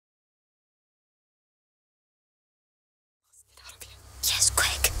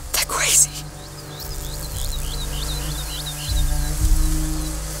crazy.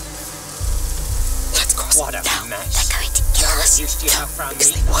 Let's cross What a now. mess. They're going to kill us. Used to you have found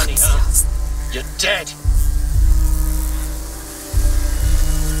Because me, they want honey, to huh? see us. You're dead.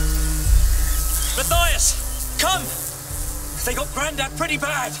 Matthias, come! They got Grandad pretty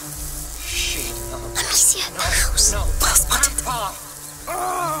bad. Shit. Amicia, No, house. no. Well spotted. Grandpa.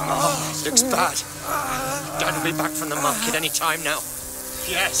 Oh, looks bad. Dad will be back from the market any time now.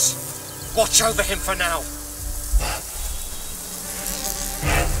 Yes. Watch over him for now.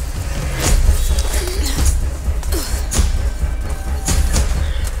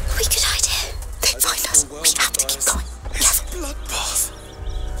 We could hide here. They find us. We have to keep going. It's a bloodbath.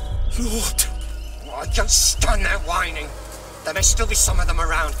 Lord. Oh, just stand there whining. There may still be some of them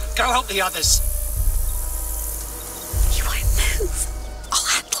around. Go help the others. You won't move. I'll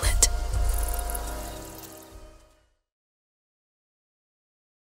handle it.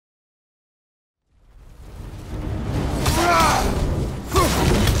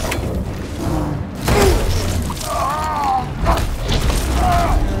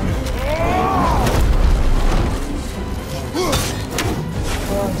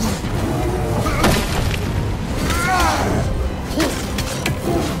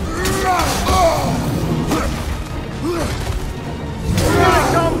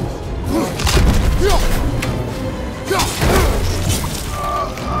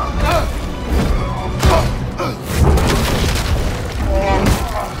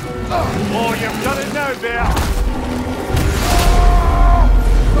 Oh, you've done it now, Bear.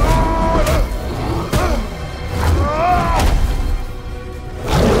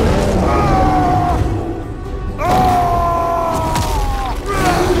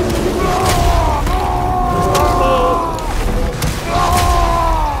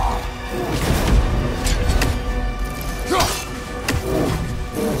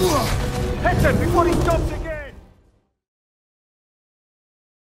 Hit him before he jumps again.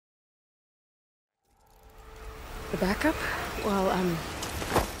 The backup? Well,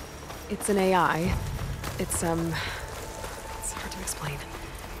 it's an AI. It's hard to explain.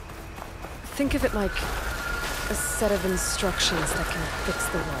 Think of it like a set of instructions that can fix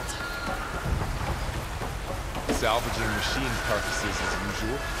the world. Salvaging machine carcasses as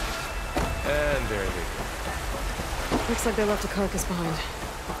usual. And there they go. Looks like they left a carcass behind.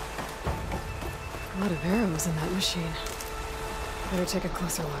 A lot of arrows in that machine. Better take a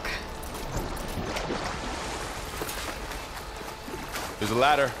closer look. There's a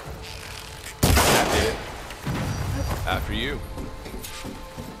ladder. That did it. After you.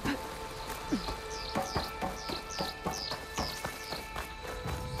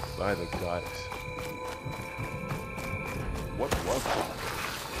 By the goddess. What was that?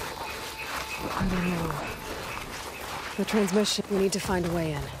 I don't know. The transmission, we need to find a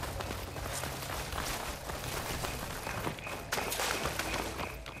way in.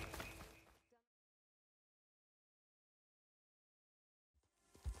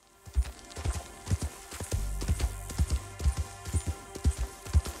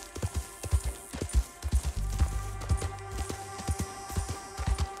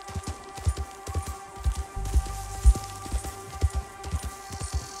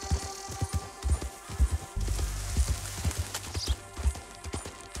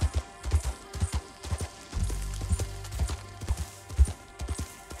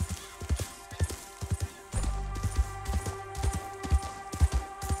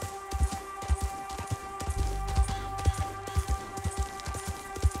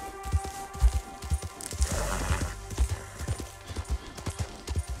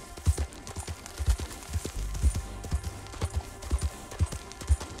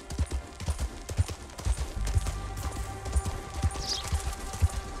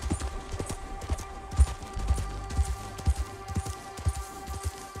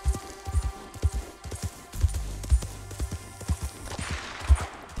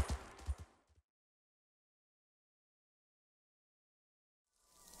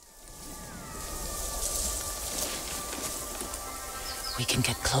 We can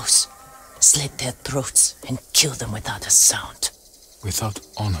get close, slit their throats, and kill them without a sound. Without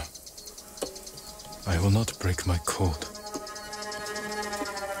honor. I will not break my code.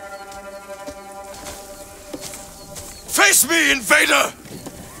 Face me, invader!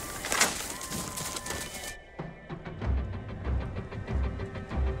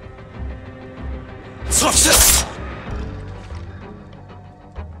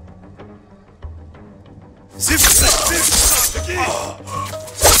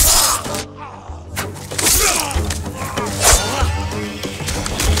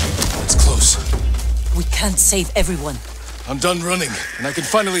 It's close. We can't save everyone. I'm done running, and I can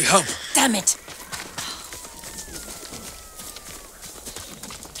finally help. Damn Damn it!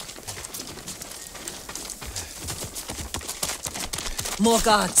 More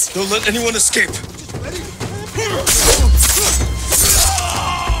guards. Don't let anyone escape!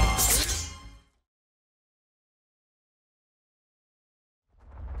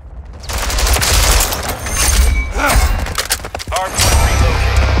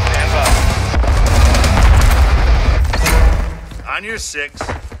 On your 6.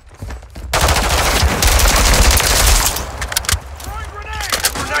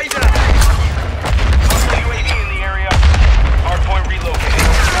 Grenade out! UAV in the area. Hardpoint relocated.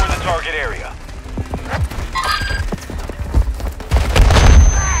 Secure the target area.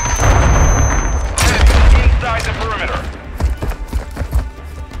 Enemy inside the perimeter.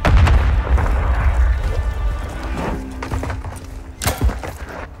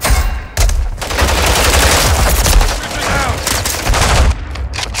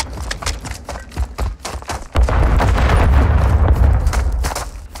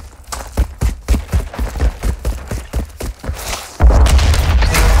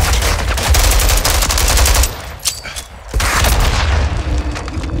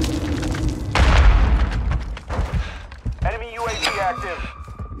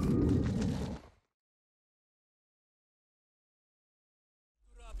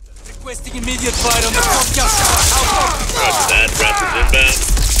 Requesting immediate fire on the Roger that. Raptors inbound.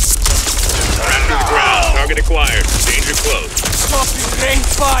 Raptors to the ground. Target acquired. Danger close. Copy. Rain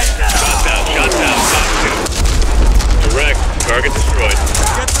fire. Shots out. Shots out. Top 2. Direct. Target destroyed.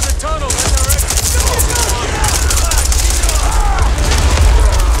 Get to the tunnel. Then direct.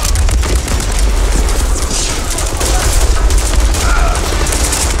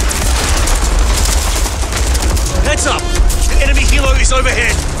 Heads up! The enemy helo is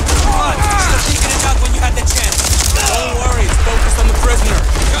overhead! Come on! Should have taken it out when you had the chance. Don't worry, focus on the prisoner.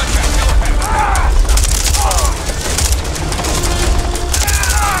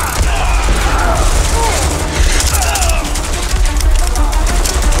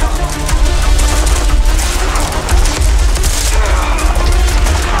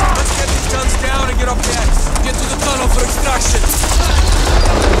 Let's get these guns down and get off decks. Get to the tunnel for extraction.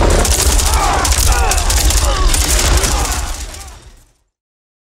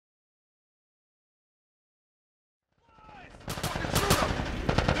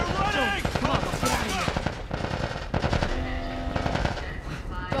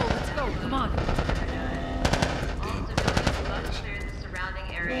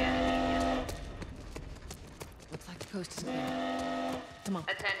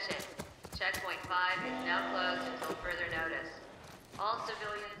 Attention. Checkpoint 5 is now closed until further notice. All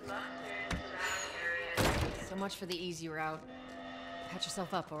civilians must clear the surrounding area. So much for the easy route. Patch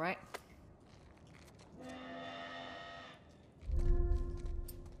yourself up, all right?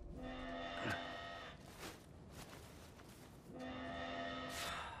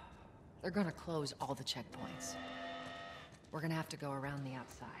 They're gonna close all the checkpoints. We're gonna have to go around the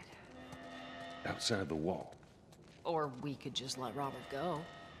outside. Outside the wall. Or we could just let Robert go.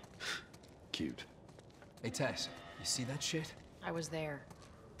 Cute. Hey, Tess, you see that shit? I was there.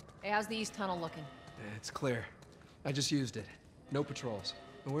 Hey, how's the east tunnel looking? It's clear. I just used it. No patrols.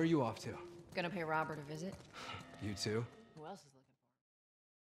 And where are you off to? Gonna pay Robert a visit? You too? Who else is looking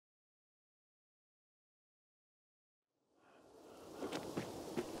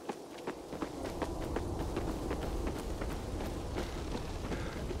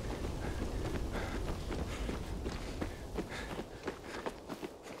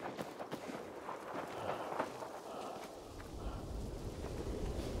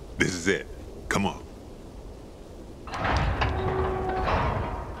This is it. Come on.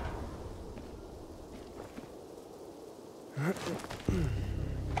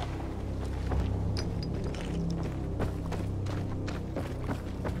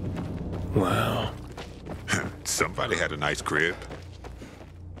 Wow. Somebody had a nice crib.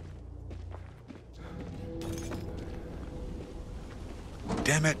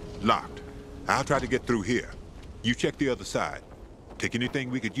 Damn it, locked. I'll try to get through here. You check the other side. Take anything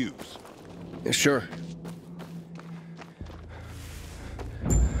we could use. Yeah, sure.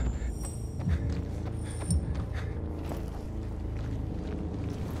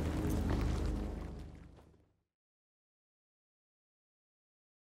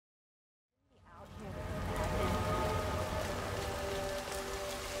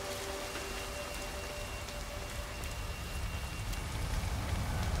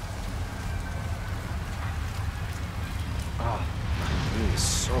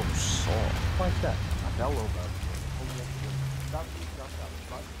 So soft. Like that. A bell over.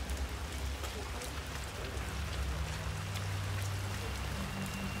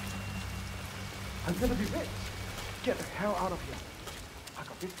 I'm gonna be rich. Get the hell out of here. I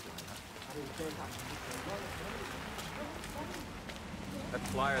got this flyer. That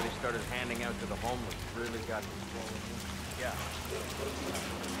flyer they started handing out to the homeless really got me swollen. Yeah.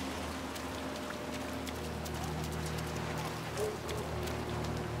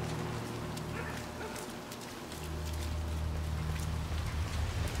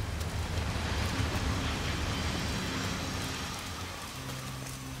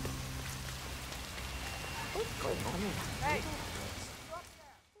 Hey!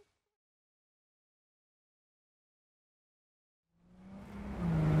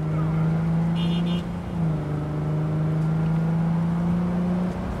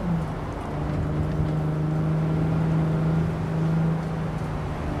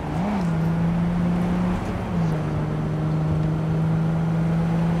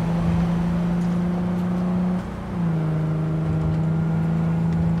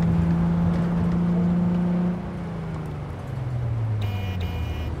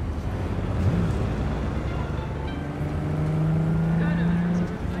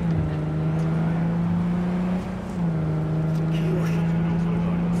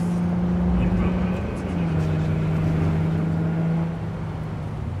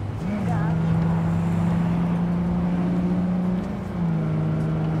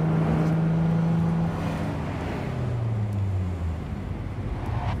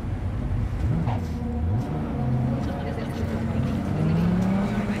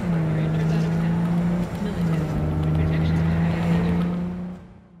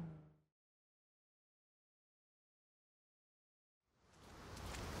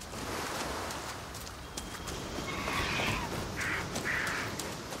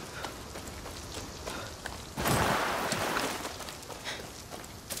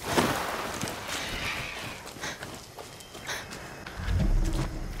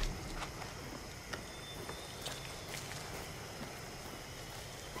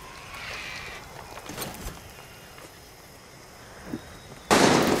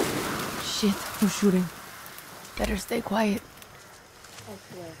 Shit, who's shooting? Better stay quiet. I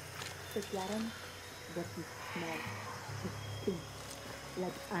swear, the Karen doesn't smell. It stinks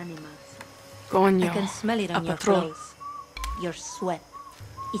like animals. Coño. I can smell it on a your patrol. clothes, your sweat.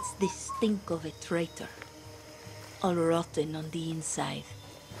 It's the stink of a traitor. All rotten on the inside.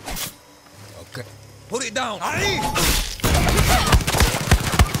 Okay. Put it down!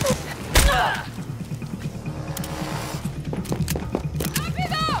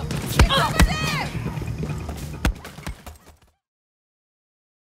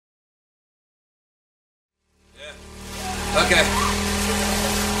 Okay.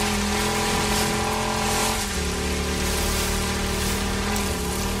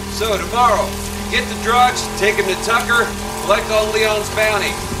 So tomorrow, get the drugs, take him to Tucker, collect all Leon's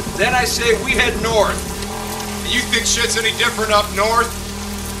bounty. Then I say we head north. You think shit's any different up north?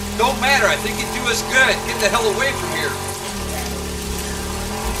 Don't matter, I think it'd do us good. Get the hell away from here.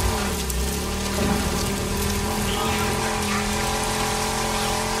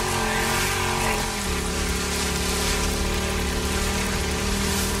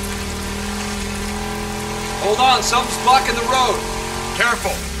 Hold on, something's blocking the road.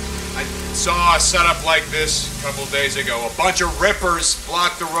 Careful. I saw a setup like this a couple days ago. A bunch of rippers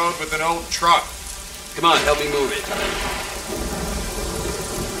blocked the road with an old truck. Come on, help me move it.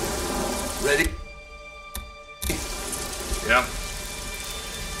 Ready? Yep.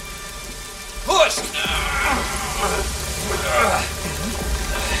 Push!